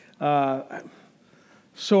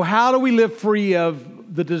So how do we live free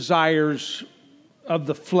of the desires of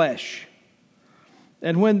the flesh?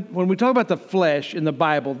 And when we talk about the flesh in the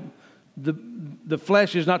Bible, the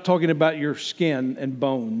flesh is not talking about your skin and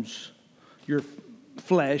bones, your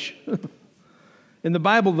flesh. In the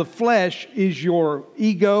Bible, the flesh is your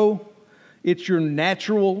ego. It's your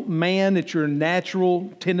natural man. It's your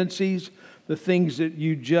natural tendencies, the things that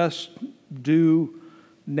you just do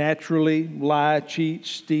naturally: lie, cheat,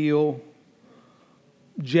 steal,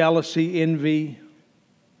 jealousy, envy,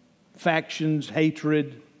 factions,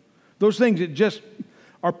 hatred. Those things that just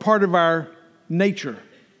are part of our nature.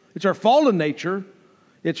 It's our fallen nature.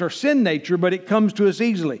 It's our sin nature, but it comes to us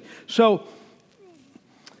easily. So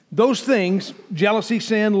those things, jealousy,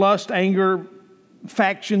 sin, lust, anger,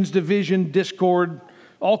 factions, division, discord,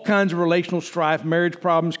 all kinds of relational strife, marriage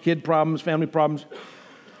problems, kid problems, family problems.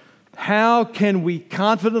 How can we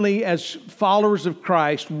confidently, as followers of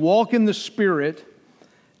Christ, walk in the Spirit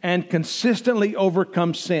and consistently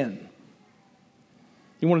overcome sin?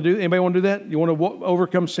 Anybody want to do that? You want to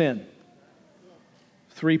overcome sin?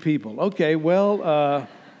 3 people. Okay, well,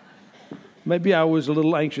 maybe I was a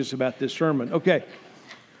little anxious about this sermon. Okay.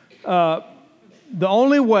 The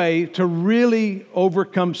only way to really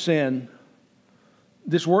overcome sin,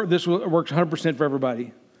 this works 100% for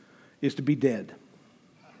everybody, is to be dead.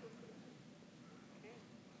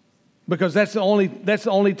 Because that's the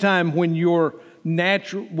only time when you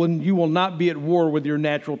will not be at war with your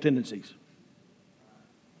natural tendencies.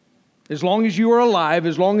 As long as you are alive,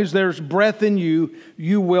 as long as there's breath in you,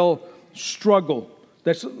 you will struggle.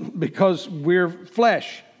 That's because we're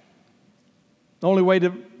flesh. The only way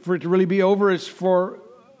for it to really be over is for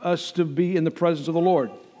us to be in the presence of the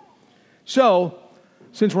Lord. So,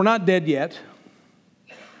 since we're not dead yet,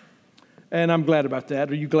 and I'm glad about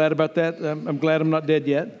that. Are you glad about that? I'm glad I'm not dead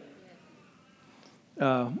yet.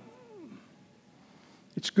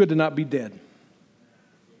 It's good to not be dead.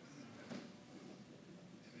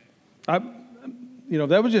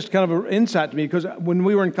 That was just kind of an insight to me, because when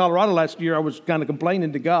we were in Colorado last year, I was kind of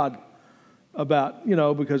complaining to God about,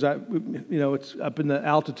 because it's up in the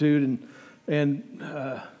altitude and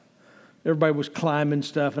everybody was climbing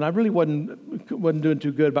stuff, and I really wasn't doing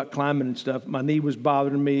too good about climbing and stuff. My knee was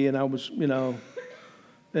bothering me, and I was, I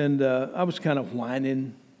was kind of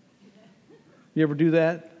whining. You ever do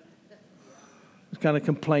that? I was kind of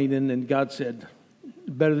complaining, and God said,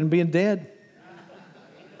 "Better than being dead.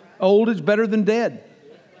 Old is better than dead."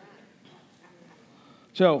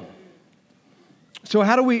 So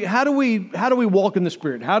how do we walk in the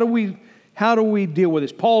Spirit? How do we deal with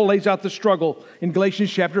this? Paul lays out the struggle in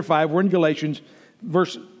Galatians chapter 5. We're in Galatians,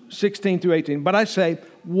 verse 16 through 18. "But I say,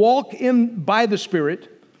 walk by the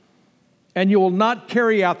Spirit, and you will not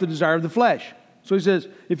carry out the desire of the flesh." So he says,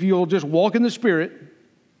 if you'll just walk in the Spirit,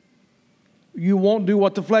 you won't do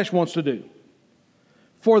what the flesh wants to do.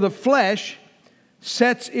 "For the flesh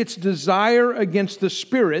sets its desire against the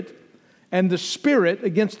Spirit, and the Spirit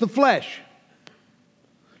against the flesh.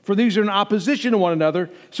 For these are in opposition to one another,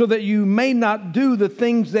 so that you may not do the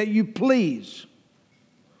things that you please."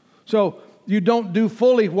 So you don't do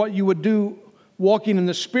fully what you would do walking in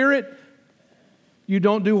the Spirit. You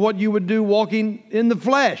don't do what you would do walking in the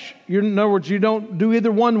flesh. In other words, you don't do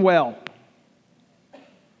either one well.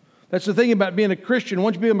 That's the thing about being a Christian.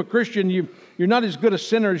 Once you become a Christian, you're not as good a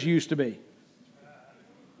sinner as you used to be.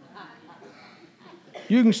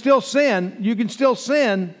 You can still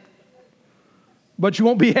sin, but you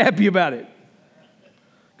won't be happy about it,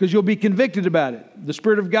 because you'll be convicted about it. The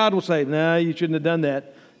Spirit of God will say, "No, you shouldn't have done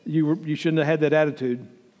that. You shouldn't have had that attitude."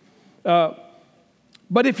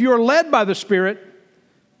 But if you are led by the Spirit,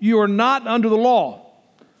 you are not under the law.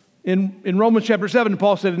 In Romans chapter 7,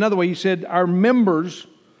 Paul said another way. He said, our members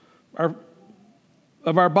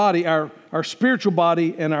of our body, our spiritual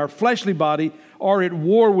body and our fleshly body, are at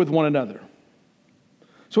war with one another.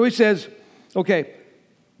 So he says, okay,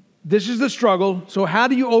 this is the struggle. So how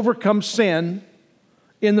do you overcome sin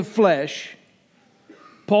in the flesh?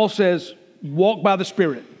 Paul says, walk by the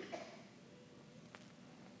Spirit.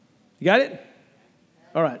 You got it?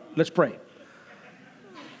 All right, let's pray.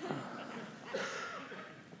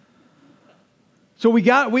 So walk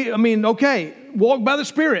by the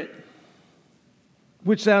Spirit,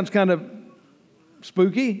 which sounds kind of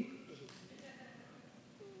spooky.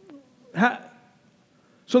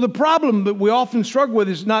 So the problem that we often struggle with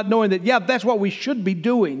is not knowing that, that's what we should be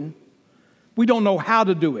doing. We don't know how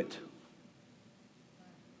to do it.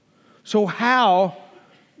 So how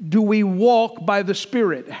do we walk by the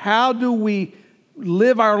Spirit? How do we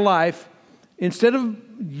live our life instead of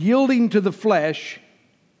yielding to the flesh,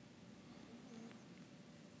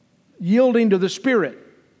 yielding to the Spirit?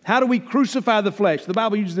 How do we crucify the flesh? The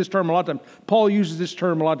Bible uses this term a lot of times. Paul uses this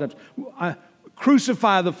term a lot of times.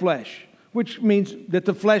 Crucify the flesh, which means that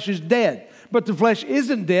the flesh is dead. But the flesh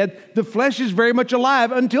isn't dead. The flesh is very much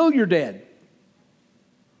alive until you're dead.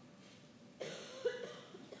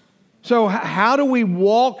 So how do we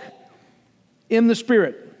walk in the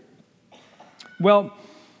Spirit? Well,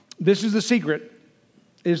 this is the secret,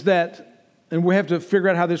 is that, and we have to figure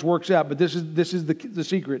out how this works out, but this is the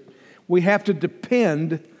secret. We have to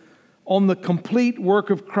depend on the complete work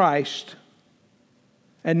of Christ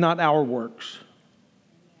and not our works.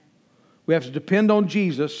 We have to depend on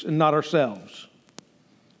Jesus and not ourselves.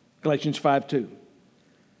 Galatians 5:2.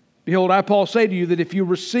 Behold, I, Paul, say to you that if you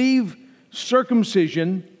receive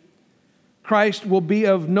circumcision, Christ will be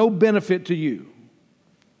of no benefit to you.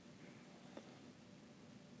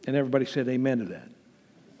 And everybody said amen to that.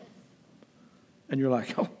 And you're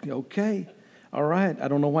like, oh, okay, all right. I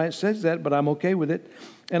don't know why it says that, but I'm okay with it.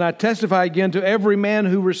 And I testify again to every man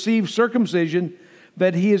who receives circumcision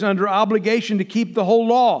that he is under obligation to keep the whole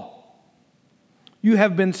law. You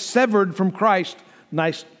have been severed from Christ.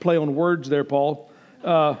 Nice play on words there, Paul.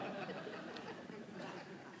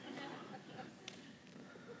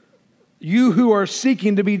 You who are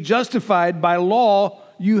seeking to be justified by law,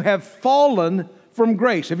 you have fallen from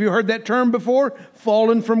grace. Have you heard that term before?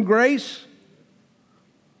 Fallen from grace?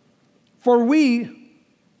 For we,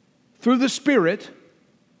 through the Spirit,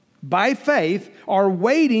 by faith, are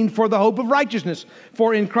waiting for the hope of righteousness.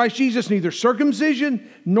 For in Christ Jesus, neither circumcision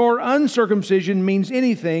nor uncircumcision means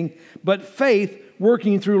anything, but faith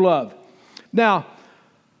working through love. Now,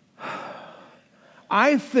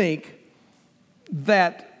 I think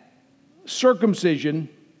that circumcision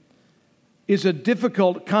is a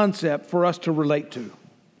difficult concept for us to relate to.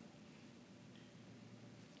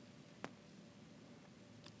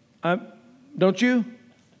 Don't you?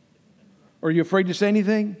 Or are you afraid to say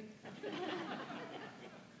anything?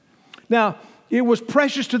 Now, it was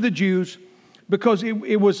precious to the Jews because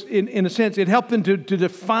it was, in a sense, it helped them to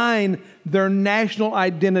define their national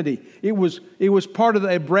identity. It was part of the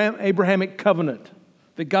Abrahamic covenant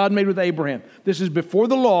that God made with Abraham. This is before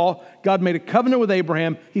the law. God made a covenant with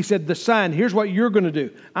Abraham. He said, the sign, here's what you're going to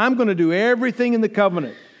do. I'm going to do everything in the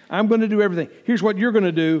covenant. I'm going to do everything. Here's what you're going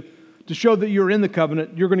to do to show that you're in the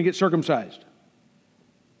covenant. You're going to get circumcised.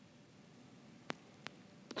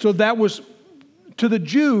 So that was, to the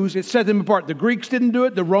Jews, it set them apart. The Greeks didn't do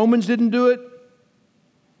it. The Romans didn't do it.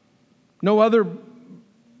 No other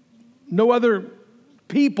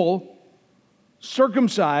people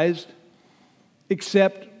circumcised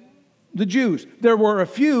except the Jews. There were a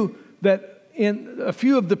few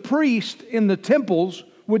of the priests in the temples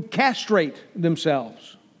would castrate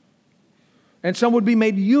themselves. And some would be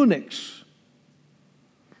made eunuchs,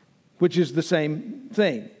 which is the same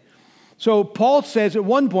thing. So Paul says at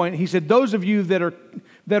one point, he said, those of you that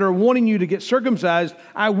are wanting you to get circumcised,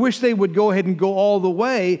 I wish they would go ahead and go all the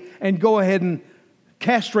way and go ahead and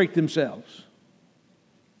castrate themselves.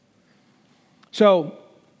 So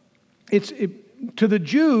to the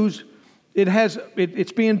Jews,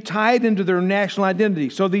 it's being tied into their national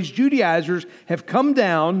identity. So these Judaizers have come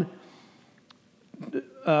down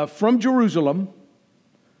from Jerusalem,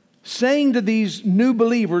 saying to these new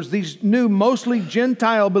believers, these new mostly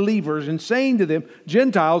Gentile believers, and saying to them,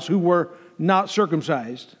 Gentiles who were not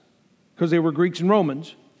circumcised, because they were Greeks and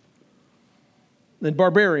Romans, and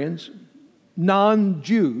barbarians,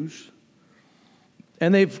 non-Jews,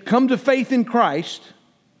 and they've come to faith in Christ.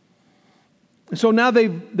 And so now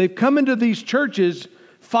they've come into these churches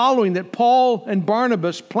following that Paul and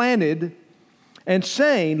Barnabas planted and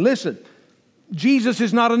saying, listen, Jesus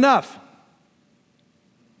is not enough.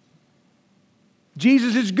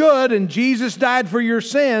 Jesus is good and Jesus died for your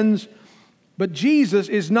sins, but Jesus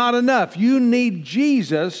is not enough. You need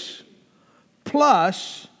Jesus,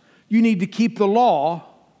 plus you need to keep the law,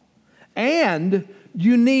 and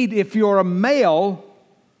you need, if you're a male,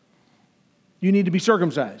 you need to be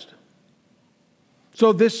circumcised.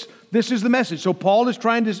 So this is the message. So Paul is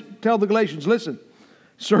trying to tell the Galatians, listen,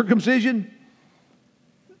 circumcision,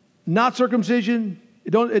 not circumcision,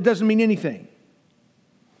 it doesn't mean anything.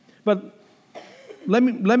 But let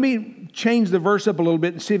me change the verse up a little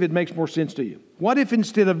bit and see if it makes more sense to you. What if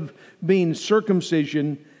instead of being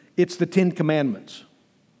circumcision, it's the 10 Commandments?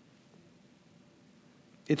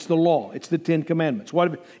 It's the law. It's the 10 Commandments.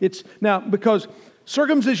 What if it's now, because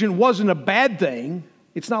circumcision wasn't a bad thing.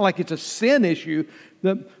 It's not like it's a sin issue.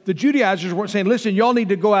 The Judaizers weren't saying, listen, y'all need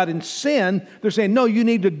to go out and sin. They're saying, no, you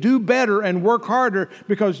need to do better and work harder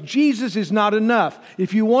because Jesus is not enough.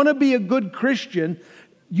 If you want to be a good Christian,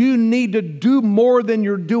 you need to do more than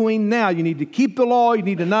you're doing now. You need to keep the law. You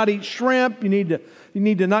need to not eat shrimp. You need to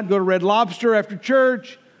need to not go to Red Lobster after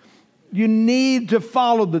church. You need to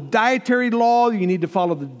follow the dietary law. You need to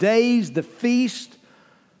follow the days, the feast.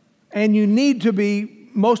 And you need to be,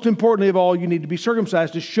 most importantly of all, you need to be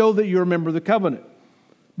circumcised to show that you're a member of the covenant.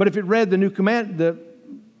 But if it read the new command, the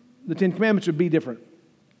Ten Commandments would be different.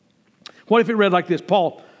 What if it read like this?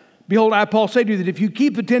 Paul, behold, I, Paul, say to you that if you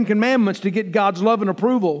keep the Ten Commandments to get God's love and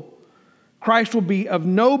approval, Christ will be of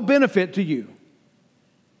no benefit to you.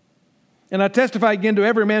 And I testify again to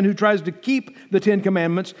every man who tries to keep the Ten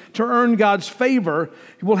Commandments to earn God's favor,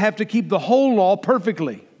 he will have to keep the whole law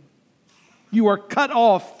perfectly. You are cut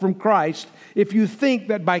off from Christ if you think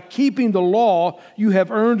that by keeping the law, you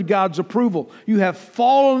have earned God's approval. You have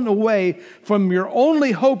fallen away from your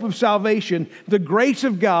only hope of salvation, the grace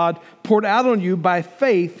of God poured out on you by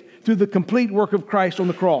faith through the complete work of Christ on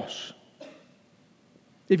the cross.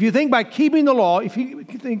 If you think by keeping the law, if you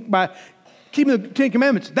think by keeping the Ten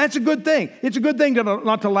Commandments, that's a good thing. It's a good thing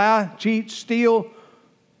not to lie, cheat, steal,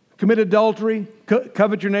 commit adultery,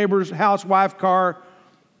 covet your neighbor's house, wife, car.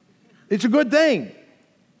 It's a good thing.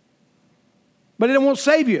 But it won't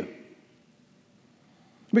save you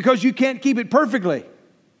because you can't keep it perfectly.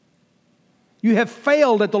 You have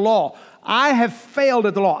failed at the law. I have failed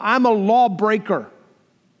at the law. I'm a lawbreaker.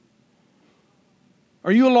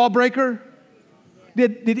 Are you a lawbreaker?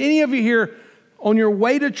 Did any of you here on your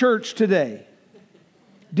way to church today,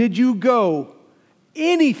 did you go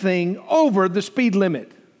anything over the speed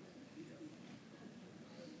limit?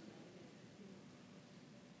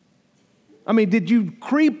 I mean, did you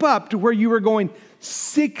creep up to where you were going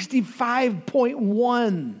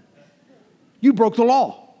 65.1? You broke the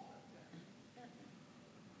law.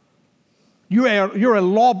 You're a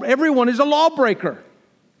law. Everyone is a lawbreaker.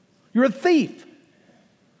 You're a thief.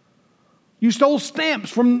 You stole stamps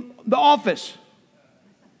from the office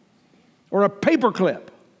or a paper clip.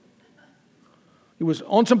 It was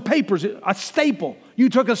on some papers, a staple. You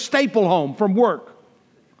took a staple home from work.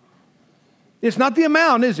 It's not the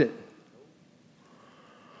amount, is it?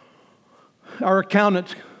 Our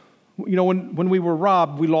accountant, you know, when we were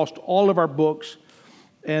robbed, we lost all of our books,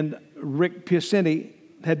 and Rick Piacenti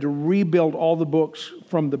had to rebuild all the books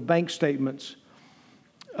from the bank statements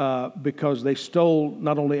because they stole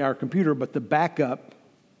not only our computer, but the backup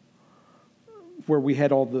where we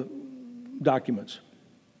had all the documents.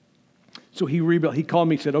 So he rebuilt. He called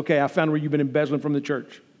me and said, okay, I found where you've been embezzling from the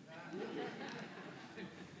church.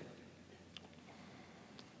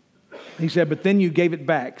 He said, but then you gave it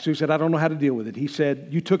back. So he said, I don't know how to deal with it. He said,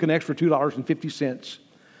 you took an extra $2.50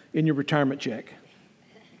 in your retirement check.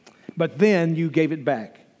 But then you gave it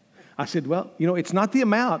back. I said, well, you know, it's not the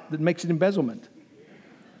amount that makes it embezzlement.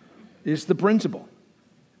 It's the principle.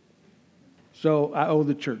 So I owe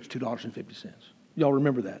the church $2.50. Y'all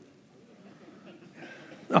remember that?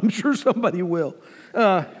 I'm sure somebody will.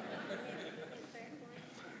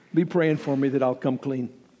 Be praying for me that I'll come clean.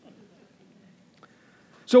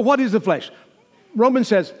 So what is the flesh? Romans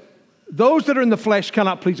says, those that are in the flesh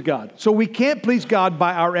cannot please God. So we can't please God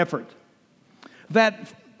by our effort.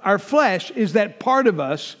 That our flesh is that part of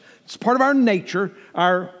us, it's part of our nature,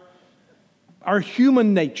 our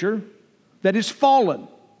human nature that is fallen.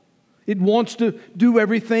 It wants to do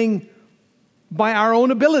everything by our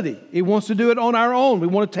own ability. It wants to do it on our own. We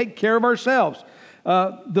want to take care of ourselves.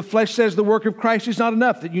 The flesh says the work of Christ is not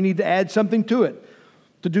enough, that you need to add something to it,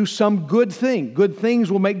 to do some good thing. Good things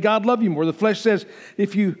will make God love you more. The flesh says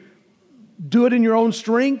if you do it in your own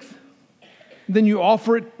strength, then you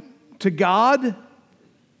offer it to God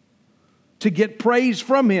to get praise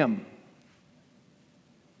from Him.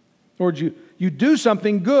 Or you do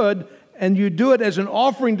something good and you do it as an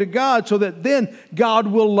offering to God so that then God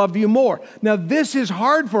will love you more. Now this is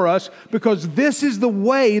hard for us because this is the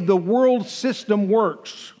way the world system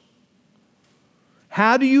works.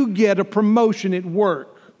 How do you get a promotion at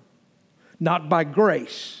work? Not by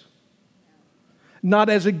grace. Not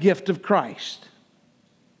as a gift of Christ.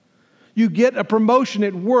 You get a promotion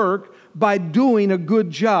at work by doing a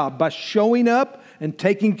good job, by showing up and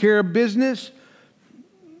taking care of business,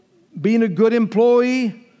 being a good employee.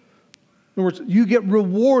 In other words, you get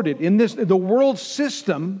rewarded in the world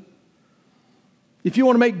system. If you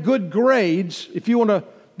want to make good grades, if you want to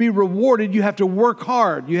be rewarded, you have to work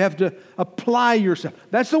hard. You have to apply yourself.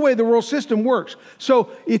 That's the way the world system works. So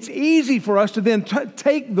it's easy for us to then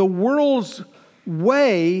take the world's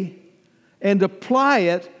way and apply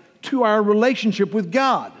it to our relationship with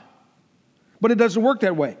God. But it doesn't work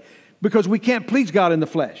that way because we can't please God in the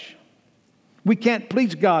flesh. We can't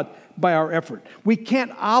please God by our effort. We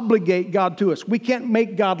can't obligate God to us. We can't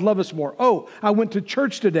make God love us more. Oh, I went to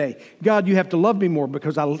church today. God, you have to love me more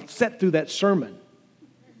because I sat through that sermon.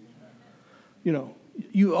 You know,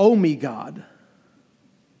 you owe me, God.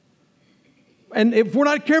 And if we're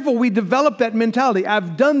not careful, we develop that mentality.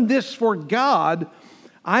 I've done this for God.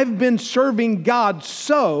 I've been serving God,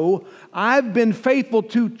 so I've been faithful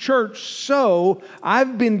to church, so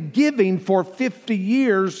I've been giving for 50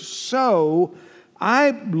 years, so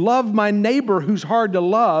I love my neighbor who's hard to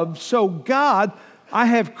love, so God, I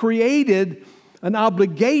have created an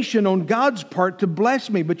obligation on God's part to bless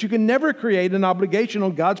me. But you can never create an obligation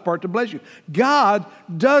on God's part to bless you. God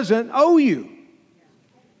doesn't owe you.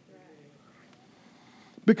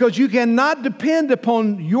 Because you cannot depend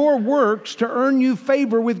upon your works to earn you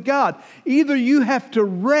favor with God. Either you have to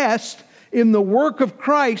rest in the work of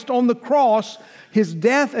Christ on the cross, His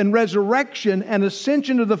death and resurrection and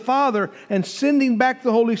ascension to the Father and sending back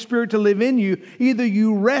the Holy Spirit to live in you. Either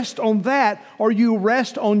you rest on that or you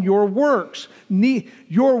rest on your works.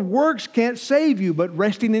 Your works can't save you, but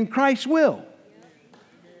resting in Christ will.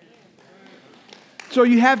 So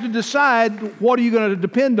you have to decide, what are you going to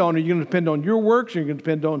depend on? Are you going to depend on your works, or are you going to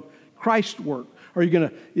depend on Christ's work? Am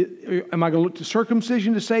I going to look to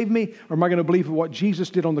circumcision to save me, or am I going to believe what Jesus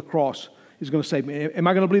did on the cross is going to save me? Am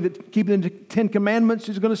I going to believe that keeping the 10 Commandments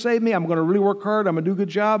is going to save me? I'm going to really work hard, I'm going to do a good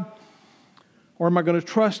job? Or am I going to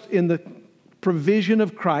trust in the provision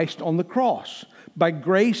of Christ on the cross? By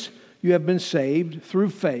grace you have been saved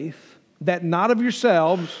through faith, that not of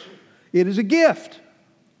yourselves, it is a gift.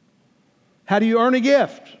 How do you earn a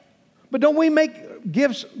gift? But don't we make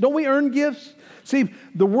gifts? Don't we earn gifts? See,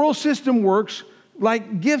 the world system works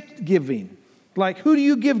like gift giving. Like, who do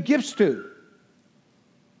you give gifts to?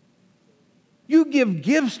 You give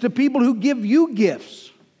gifts to people who give you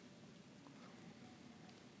gifts.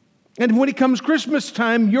 And when it comes Christmas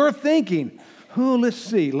time, you're thinking, oh, let's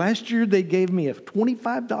see. Last year they gave me a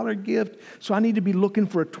 $25 gift, so I need to be looking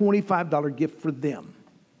for a $25 gift for them.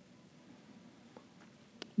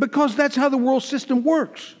 Because that's how the world system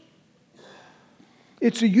works.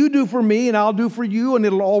 It's a you do for me and I'll do for you, and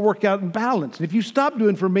it'll all work out in balance. And if you stop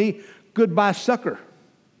doing for me, goodbye, sucker.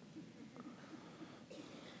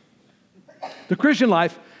 The Christian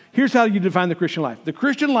life, here's how you define the Christian life. The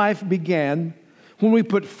Christian life began when we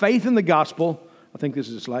put faith in the gospel. I think this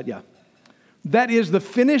is a slide, yeah. That is the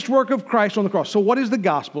finished work of Christ on the cross. So what is the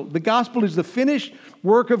gospel? The gospel is the finished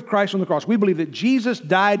work of Christ on the cross. We believe that Jesus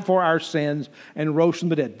died for our sins and rose from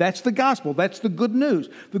the dead. That's the gospel. That's the good news.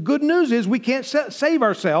 The good news is we can't save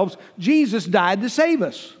ourselves. Jesus died to save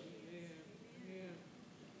us.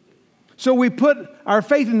 So we put our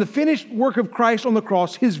faith in the finished work of Christ on the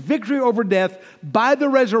cross, His victory over death by the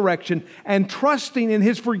resurrection, and trusting in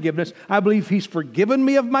His forgiveness. I believe He's forgiven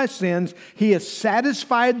me of my sins. He has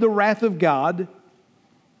satisfied the wrath of God,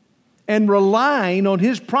 and relying on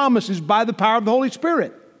His promises by the power of the Holy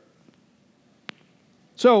Spirit.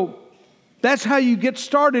 So that's how you get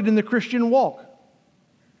started in the Christian walk.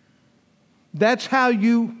 That's how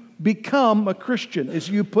you become a Christian, is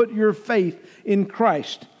you put your faith in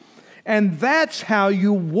Christ. And that's how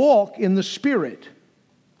you walk in the Spirit.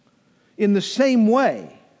 In the same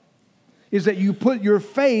way, is that you put your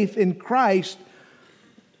faith in Christ.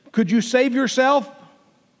 Could you save yourself?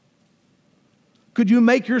 Could you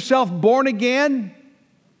make yourself born again?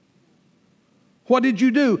 What did you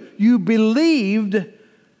do? You believed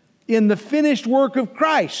in the finished work of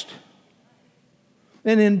Christ.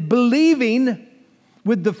 And in believing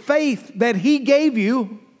with the faith that He gave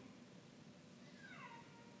you,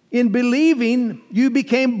 in believing, you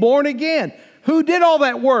became born again. Who did all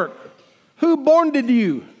that work? Who born did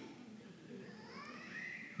you?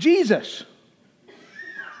 Jesus.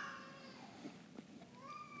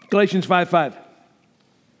 Galatians 5:5.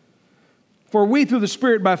 For we through the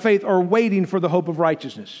Spirit by faith are waiting for the hope of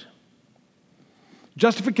righteousness.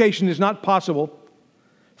 Justification is not possible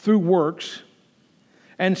through works,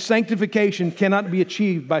 and sanctification cannot be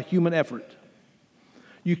achieved by human effort.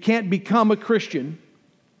 You can't become a Christian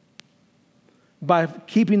by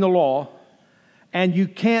keeping the law, and you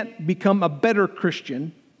can't become a better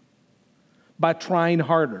Christian by trying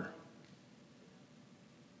harder.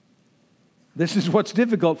 This is what's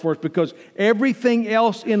difficult for us, because everything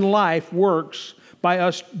else in life works by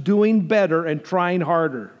us doing better and trying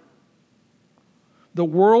harder. The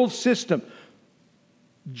world system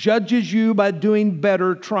judges you by doing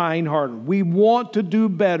better, trying harder. We want to do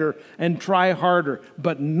better and try harder,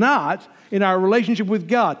 but not in our relationship with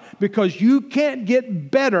God, because you can't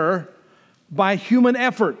get better by human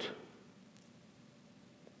effort.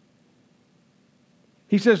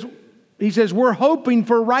 He says we're hoping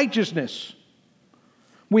for righteousness.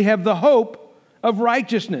 We have the hope of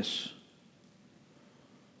righteousness.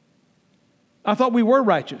 I thought we were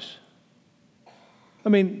righteous. I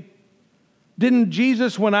mean, Didn't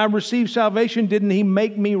Jesus, when I received salvation, didn't He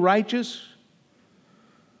make me righteous?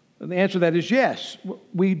 And the answer to that is yes.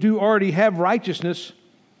 We do already have righteousness.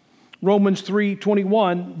 Romans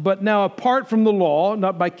 3:21, but now apart from the law,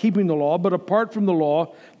 not by keeping the law, but apart from the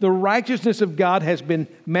law, the righteousness of God has been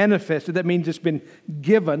manifested. That means it's been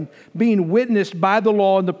given, being witnessed by the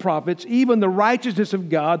law and the prophets, even the righteousness of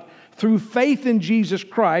God through faith in Jesus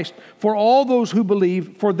Christ for all those who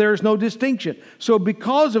believe, for there is no distinction. So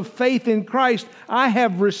because of faith in Christ, I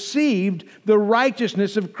have received the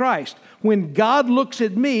righteousness of Christ. When God looks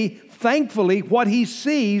at me, thankfully, what He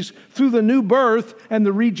sees through the new birth and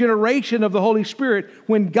the regeneration of the Holy Spirit,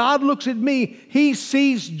 when God looks at me, He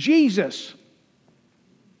sees Jesus.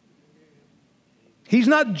 He's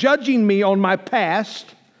not judging me on my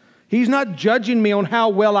past. He's not judging me on how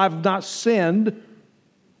well I've not sinned.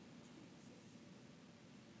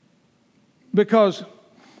 Because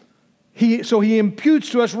He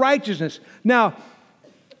imputes to us righteousness. Now,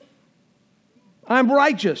 I'm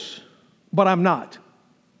righteous, but I'm not.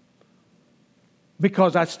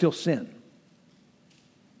 Because I still sin.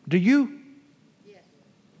 Do you? Yes.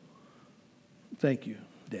 Thank you,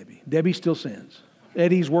 Debbie. Debbie still sins.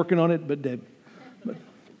 Eddie's working on it, but Debbie.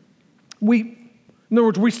 In other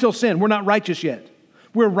words, we still sin. We're not righteous yet.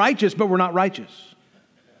 We're righteous, but we're not righteous.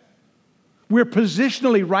 We're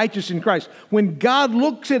positionally righteous in Christ. When God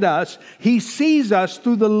looks at us, He sees us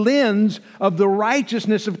through the lens of the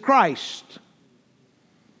righteousness of Christ.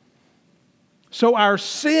 So our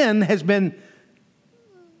sin has been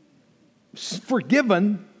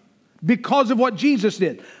forgiven because of what Jesus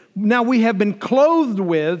did. Now we have been clothed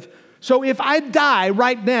with. So if I die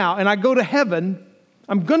right now and I go to heaven,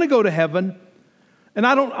 I'm going to go to heaven, and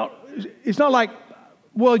it's not like,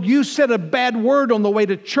 well, you said a bad word on the way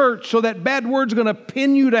to church, so that bad word's going to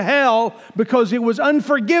pin you to hell because it was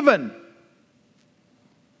unforgiven.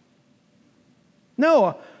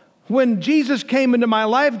 No, when Jesus came into my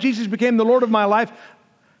life, Jesus became the Lord of my life,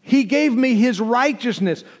 He gave me His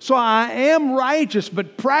righteousness. So I am righteous,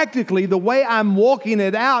 but practically the way I'm walking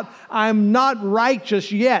it out, I'm not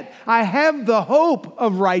righteous yet. I have the hope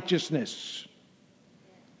of righteousness.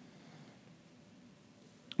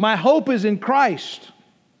 My hope is in Christ.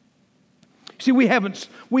 See, we haven't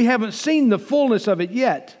seen the fullness of it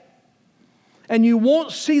yet. And you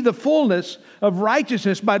won't see the fullness of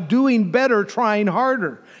righteousness by doing better, trying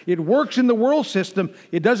harder. It works in the world system.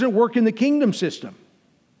 It doesn't work in the kingdom system.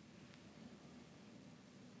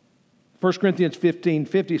 1 Corinthians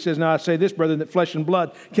 15:50 says, now I say this, brethren, that flesh and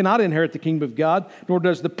blood cannot inherit the kingdom of God, nor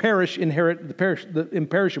does the perish inherit the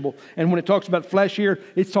imperishable. And when it talks about flesh here,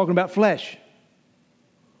 it's talking about flesh.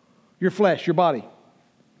 Your flesh, your body.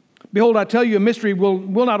 Behold, I tell you a mystery,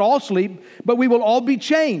 we'll not all sleep, but we will all be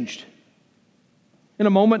changed. In a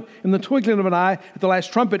moment, in the twinkling of an eye, at the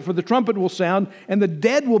last trumpet, for the trumpet will sound, and the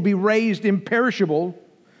dead will be raised imperishable,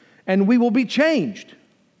 and we will be changed.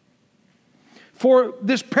 For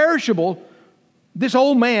this perishable, this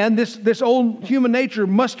old man, this old human nature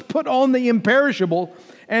must put on the imperishable,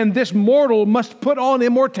 and this mortal must put on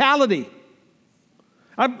immortality.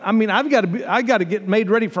 I've got to get made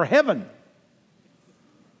ready for heaven.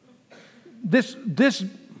 This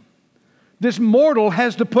mortal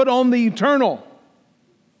has to put on the eternal.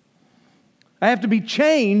 I have to be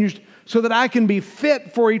changed so that I can be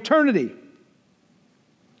fit for eternity.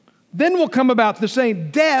 Then will come about the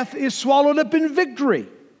saying, death is swallowed up in victory.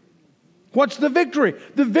 What's the victory?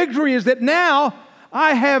 The victory is that now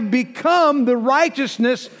I have become the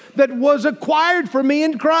righteousness that was acquired for me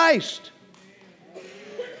in Christ.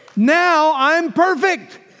 Now I'm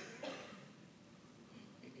perfect.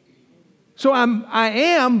 So I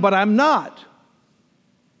am, but I'm not.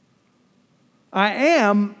 I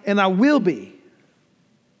am and I will be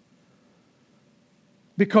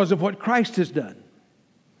because of what Christ has done.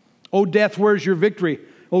 O death, where is your victory?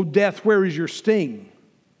 O death, where is your sting?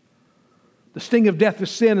 The sting of death is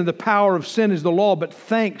sin, and the power of sin is the law. But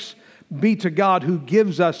thanks be to God who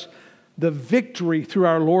gives us the victory through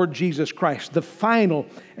our Lord Jesus Christ. The final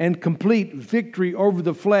and complete victory over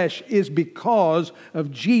the flesh is because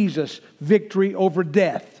of Jesus' victory over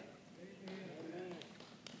death.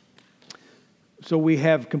 So we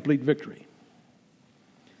have complete victory.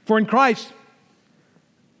 For in Christ,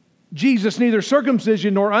 Jesus, neither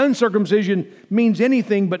circumcision nor uncircumcision means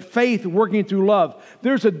anything but faith working through love.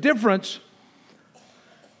 There's a difference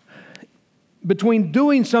between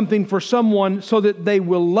doing something for someone so that they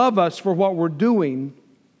will love us for what we're doing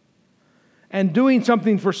and doing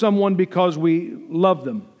something for someone because we love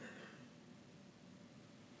them.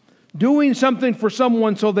 Doing something for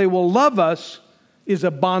someone so they will love us is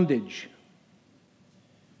a bondage.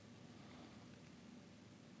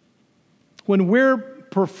 when we're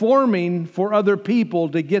performing for other people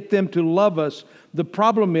to get them to love us, the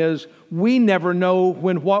problem is we never know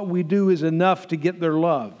when what we do is enough to get their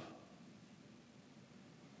love.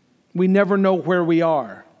 We never know where we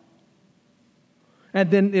are.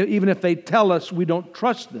 And then even if they tell us, we don't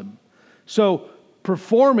trust them. So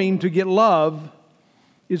performing to get love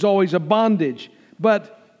is always a bondage.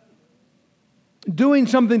 But doing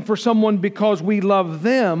something for someone because we love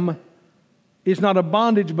them is not a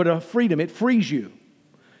bondage but a freedom. It frees you.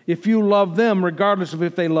 If you love them, regardless of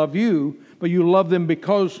if they love you, but you love them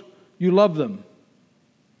because you love them,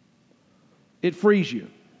 it frees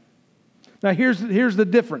you. Now here's the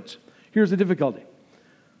difference. Here's the difficulty.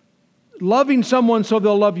 Loving someone so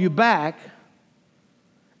they'll love you back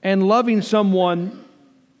and loving someone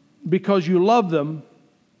because you love them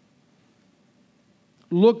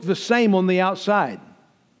look the same on the outside.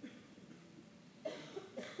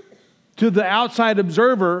 To the outside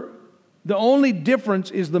observer, the only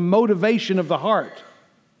difference is the motivation of the heart.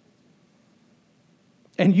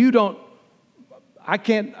 And I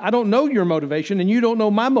don't know your motivation, and you don't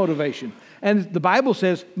know my motivation. And the Bible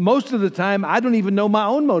says most of the time I don't even know my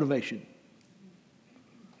own motivation.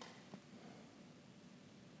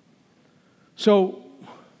 So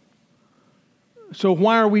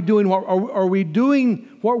why are we doing what are we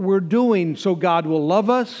doing what we're doing so God will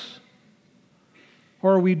love us?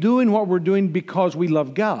 Or are we doing what we're doing because we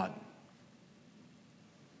love God?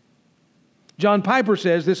 John Piper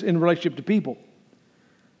says this in relationship to people.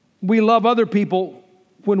 We love other people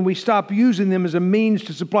when we stop using them as a means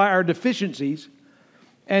to supply our deficiencies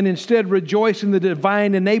and instead rejoice in the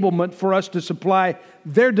divine enablement for us to supply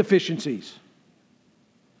their deficiencies.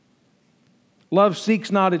 Love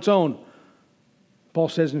seeks not its own, Paul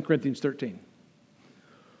says in Corinthians 13.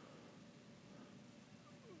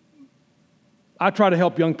 I try to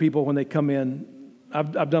help young people when they come in.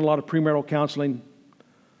 I've done a lot of premarital counseling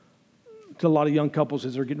to a lot of young couples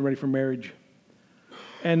as they're getting ready for marriage.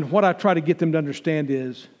 And what I try to get them to understand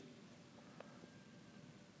is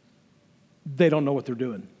they don't know what they're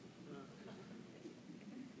doing.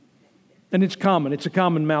 And it's common. It's a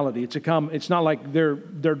common malady. It's not like they're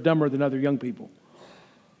dumber than other young people.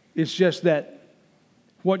 It's just that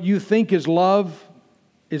what you think is love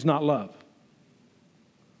is not love.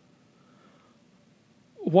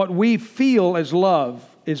 What we feel as love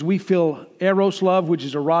is we feel eros love, which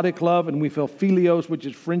is erotic love, and we feel philios, which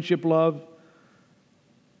is friendship love.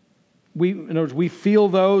 In other words, we feel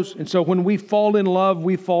those, and so when we fall in love,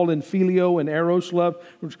 we fall in filio and eros love.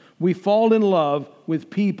 We fall in love with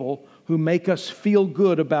people who make us feel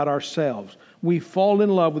good about ourselves. We fall in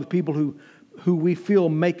love with people who we feel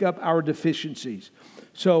make up our deficiencies.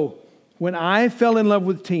 So when I fell in love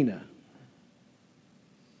with Tina,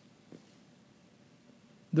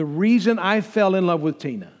 the reason I fell in love with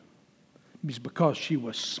Tina is because she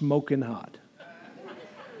was smoking hot.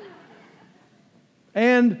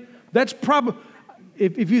 And that's probably,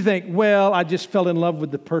 if you think, well, I just fell in love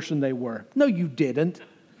with the person they were. No, you didn't.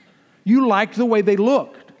 You liked the way they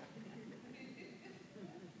looked.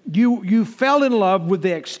 You fell in love with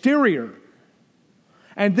the exterior.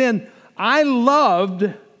 And then I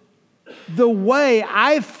loved the way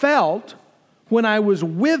I felt when I was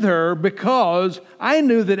with her because I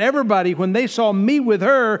knew that everybody, when they saw me with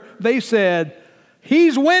her, they said,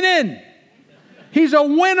 he's winning. He's a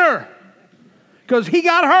winner because he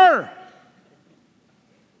got her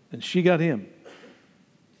and she got him.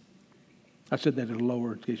 I said that a little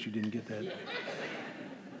lower in case you didn't get that.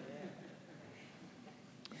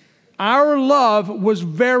 Our love was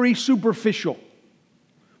very superficial.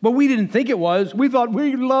 But we didn't think it was. We thought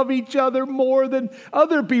we love each other more than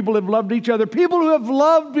other people have loved each other. People who have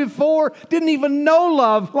loved before didn't even know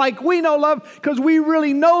love like we know love because we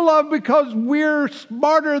really know love because we're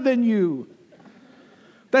smarter than you.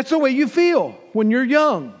 That's the way you feel when you're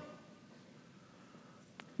young.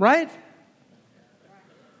 Right?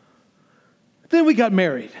 Then we got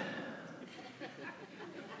married.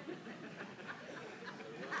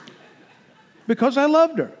 Because I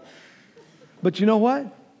loved her. But you know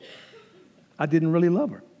what? I didn't really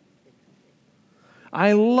love her.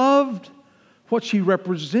 I loved what she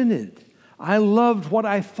represented. I loved what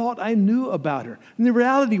I thought I knew about her. And the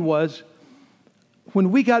reality was,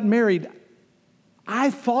 when we got married,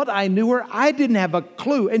 I thought I knew her. I didn't have a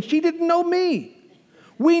clue, and she didn't know me.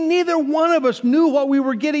 Neither one of us knew what we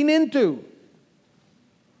were getting into.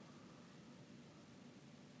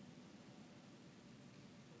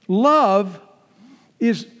 Love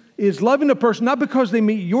is loving a person not because they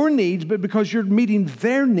meet your needs, but because you're meeting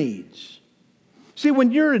their needs. See,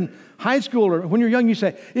 when you're in high school or when you're young, you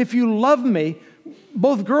say, if you love me,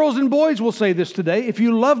 Both girls and boys will say this today. If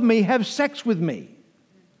you love me, have sex with me.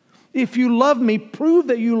 If you love me, prove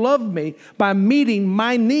that you love me by meeting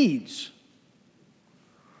my needs.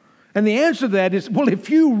 And the answer to that is, well, if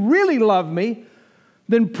you really love me,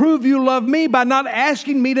 then prove you love me by not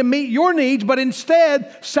asking me to meet your needs, but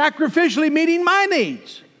instead sacrificially meeting my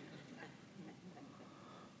needs.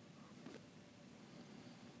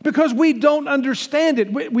 Because we don't understand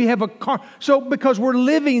it. We have because we're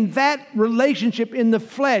living that relationship in the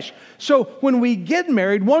flesh. So when we get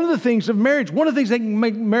married, one of the things of marriage, one of the things that can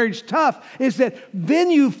make marriage tough is that then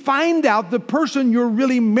you find out the person you're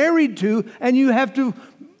really married to, and you have to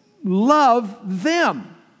love them.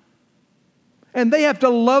 And they have to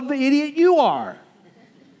love the idiot you are.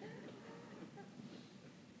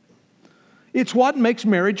 It's what makes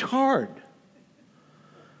marriage hard.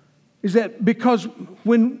 Is that because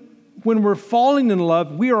when we're falling in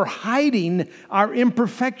love, we are hiding our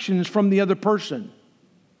imperfections from the other person.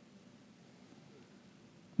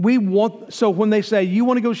 So when they say, you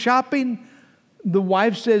want to go shopping? The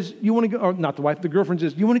wife says, you want to go, or not the wife, the girlfriend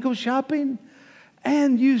says, you want to go shopping?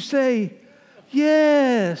 And you say,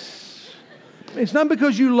 yes. It's not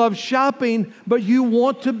because you love shopping, but you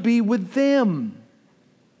want to be with them.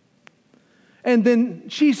 And then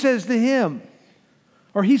she says to him,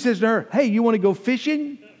 or he says to her, hey, you want to go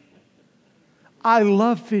fishing? I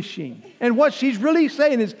love fishing. And what she's really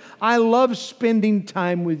saying is, I love spending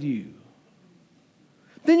time with you.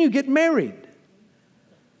 Then you get married.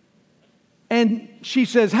 And she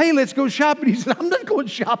says, hey, let's go shopping. He said, I'm not going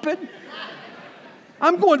shopping.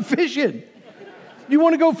 I'm going fishing. You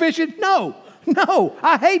want to go fishing? No,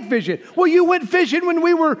 I hate fishing. Well, you went fishing when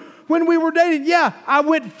we were dating. Yeah, I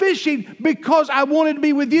went fishing because I wanted to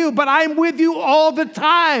be with you, but I'm with you all the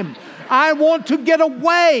time. I want to get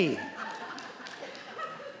away.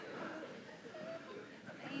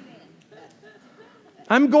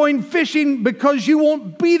 I'm going fishing because you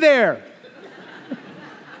won't be there.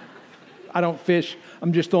 I don't fish.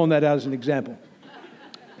 I'm just throwing that out as an example.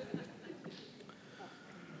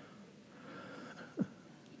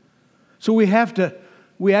 So we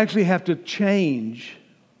actually have to change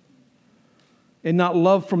and not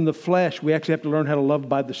love from the flesh. We actually have to learn how to love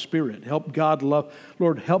by the Spirit. Help God love.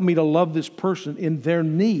 Lord, help me to love this person in their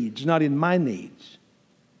needs, not in my needs.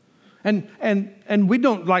 And we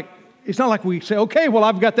don't it's not like we say, okay, well,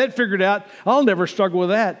 I've got that figured out. I'll never struggle with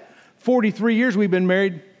that. 43 years we've been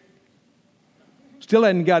married. Still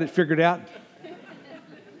hadn't got it figured out.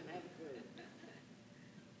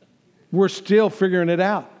 We're still figuring it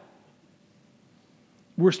out.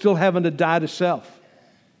 We're still having to die to self.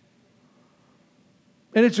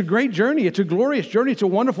 And it's a great journey. It's a glorious journey. It's a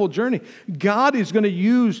wonderful journey. God is going to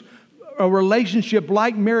use a relationship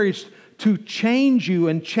like marriage to change you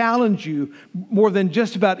and challenge you more than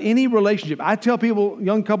just about any relationship. I tell people,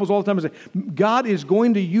 young couples all the time, I say, God is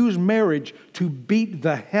going to use marriage to beat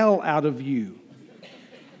the hell out of you.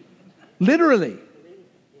 Literally.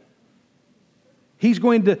 It's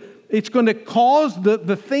going to cause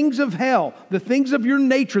the things of hell, the things of your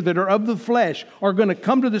nature that are of the flesh are going to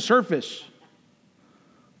come to the surface.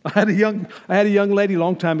 I had a young lady a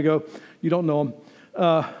long time ago. You don't know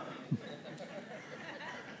them.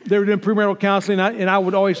 They were doing premarital counseling, and I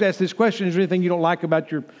would always ask this question: is there anything you don't like about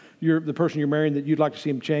the person you're marrying that you'd like to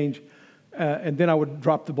see them change? And then I would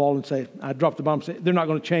drop the ball and say, they're not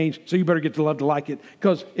going to change, so you better get to love to like it,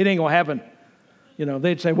 because it ain't going to happen.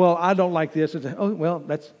 They'd say, well, I don't like this. I'd say, oh, well,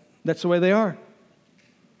 that's the way they are.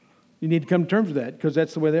 You need to come to terms with that, because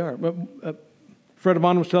that's the way they are. Fred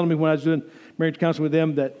Amon was telling me when I was doing marriage counseling with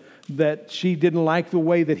them that she didn't like the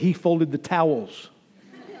way that he folded the towels.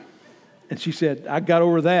 And she said, I got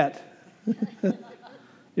over that.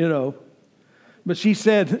 But she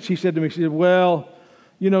said to me, well,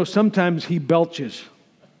 sometimes he belches.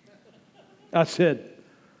 I said,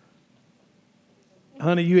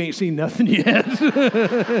 honey, you ain't seen nothing yet.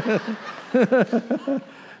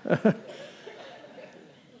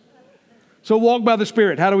 So walk by the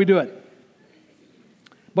Spirit. How do we do it?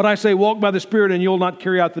 But I say, walk by the Spirit and you'll not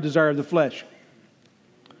carry out the desire of the flesh.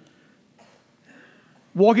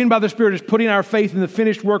 Walking by the Spirit is putting our faith in the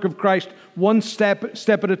finished work of Christ one step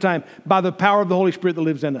at a time by the power of the Holy Spirit that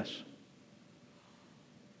lives in us.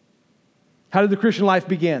 How did the Christian life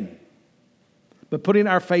begin? By putting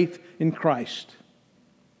our faith in Christ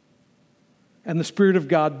and the Spirit of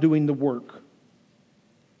God doing the work.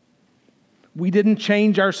 We didn't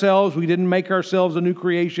change ourselves. We didn't make ourselves a new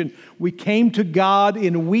creation. We came to God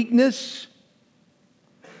in weakness,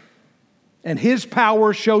 and His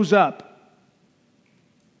power shows up.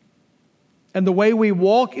 And the way we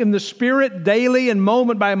walk in the Spirit daily and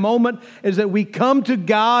moment by moment is that we come to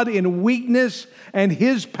God in weakness and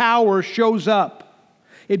His power shows up.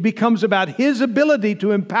 It becomes about His ability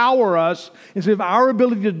to empower us instead of our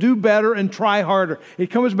ability to do better and try harder. It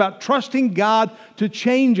comes about trusting God to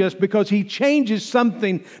change us because He changes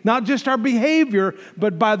something, not just our behavior,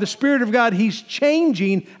 but by the Spirit of God, He's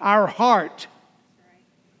changing our heart.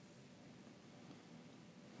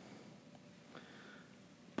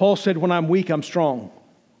 Paul said, when I'm weak, I'm strong.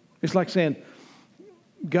 It's like saying,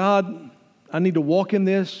 God, I need to walk in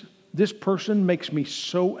this. This person makes me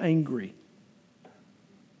so angry.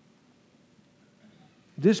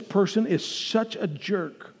 This person is such a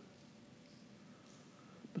jerk.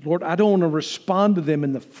 But Lord, I don't want to respond to them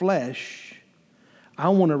in the flesh. I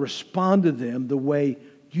want to respond to them the way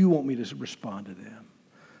you want me to respond to them.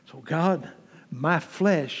 So God, my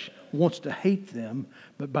flesh wants to hate them,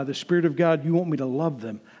 but by the Spirit of God, you want me to love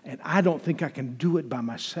them. And I don't think I can do it by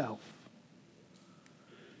myself.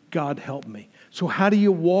 God, help me. So how do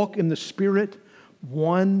you walk in the Spirit?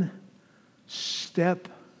 One step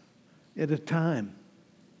at a time.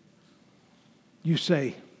 You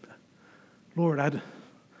say, Lord,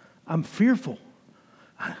 I'm fearful.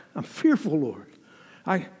 I'm fearful, Lord.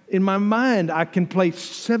 In my mind, I can play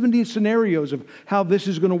 70 scenarios of how this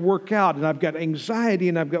is going to work out. And I've got anxiety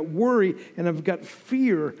and I've got worry and I've got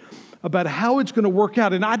fear about how it's going to work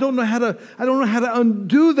out. And I don't know how to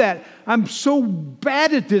undo that. I'm so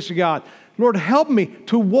bad at this, God. Lord, help me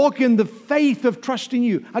to walk in the faith of trusting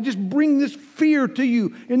you. I just bring this fear to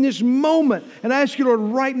you in this moment. And I ask you, Lord,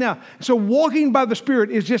 right now. So walking by the Spirit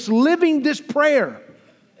is just living this prayer.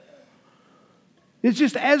 It's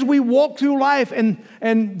just as we walk through life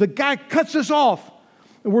and the guy cuts us off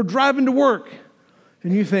and we're driving to work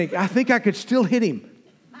and you think, I think I could still hit him.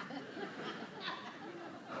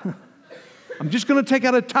 I'm just going to take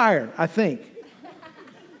out a tire, I think.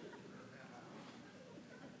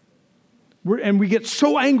 And we get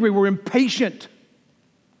so angry, we're impatient.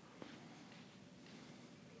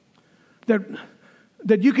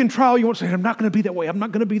 That you can try all you want to say, I'm not going to be that way, I'm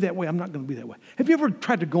not going to be that way, I'm not going to be that way. Have you ever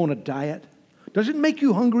tried to go on a diet? Does it make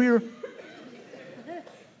you hungrier?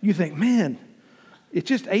 You think, man, it's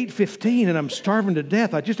just 8:15 and I'm starving to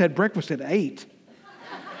death. I just had breakfast at 8.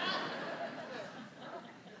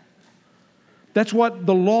 That's what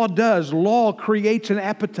the law does. Law creates an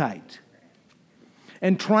appetite.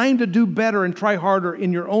 And trying to do better and try harder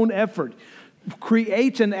in your own effort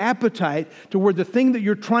creates an appetite to where the thing that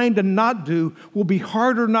you're trying to not do will be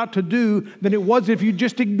harder not to do than it was if you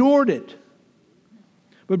just ignored it.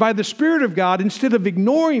 But by the Spirit of God, instead of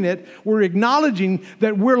ignoring it, we're acknowledging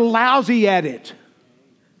that we're lousy at it.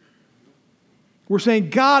 We're saying,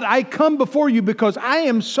 God, I come before you because I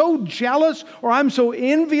am so jealous or I'm so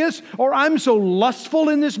envious or I'm so lustful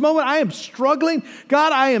in this moment. I am struggling.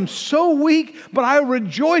 God, I am so weak, but I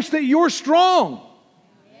rejoice that you're strong.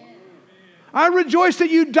 I rejoice that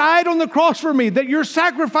you died on the cross for me, that your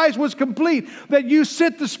sacrifice was complete, that you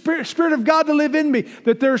sent the Spirit of God to live in me,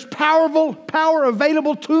 that there's power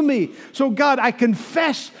available to me. So God, I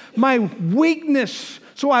confess my weakness.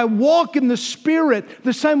 So I walk in the Spirit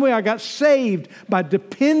the same way I got saved, by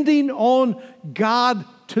depending on God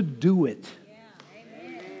to do it.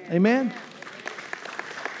 Yeah, amen.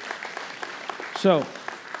 So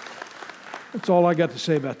that's all I got to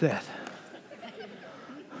say about that.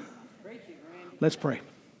 Let's pray.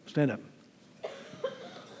 Stand up.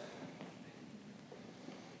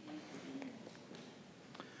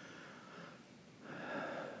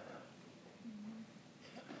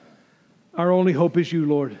 Our only hope is you,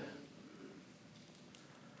 Lord.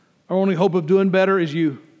 Our only hope of doing better is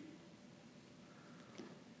you.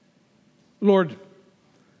 Lord,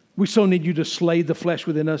 we so need you to slay the flesh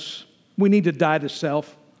within us. We need to die to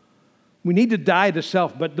self. We need to die to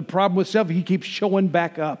self, but the problem with self, he keeps showing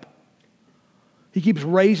back up. He keeps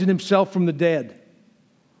raising himself from the dead.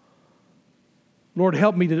 Lord,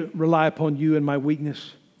 help me to rely upon you in my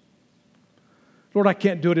weakness. Lord, I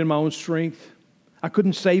can't do it in my own strength. I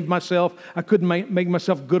couldn't save myself. I couldn't make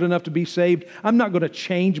myself good enough to be saved. I'm not going to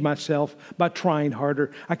change myself by trying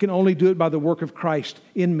harder. I can only do it by the work of Christ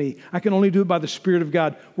in me. I can only do it by the Spirit of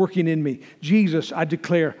God working in me. Jesus, I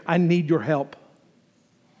declare, I need your help.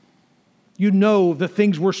 You know the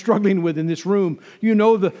things we're struggling with in this room. You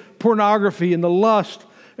know the pornography and the lust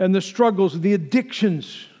and the struggles, the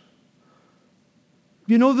addictions.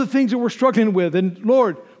 You know the things that we're struggling with. And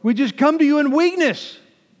Lord, we just come to you in weakness.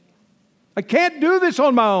 I can't do this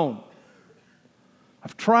on my own.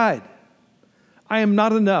 I've tried. I am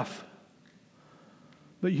not enough.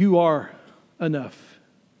 But you are enough.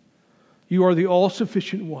 You are the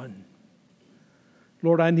all-sufficient one.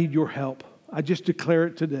 Lord, I need your help. I just declare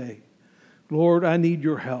it today. Lord, I need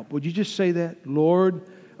your help. Would you just say that? Lord,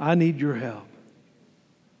 I need your help.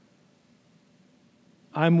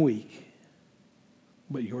 I'm weak,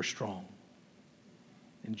 but you're strong.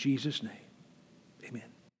 In Jesus' name.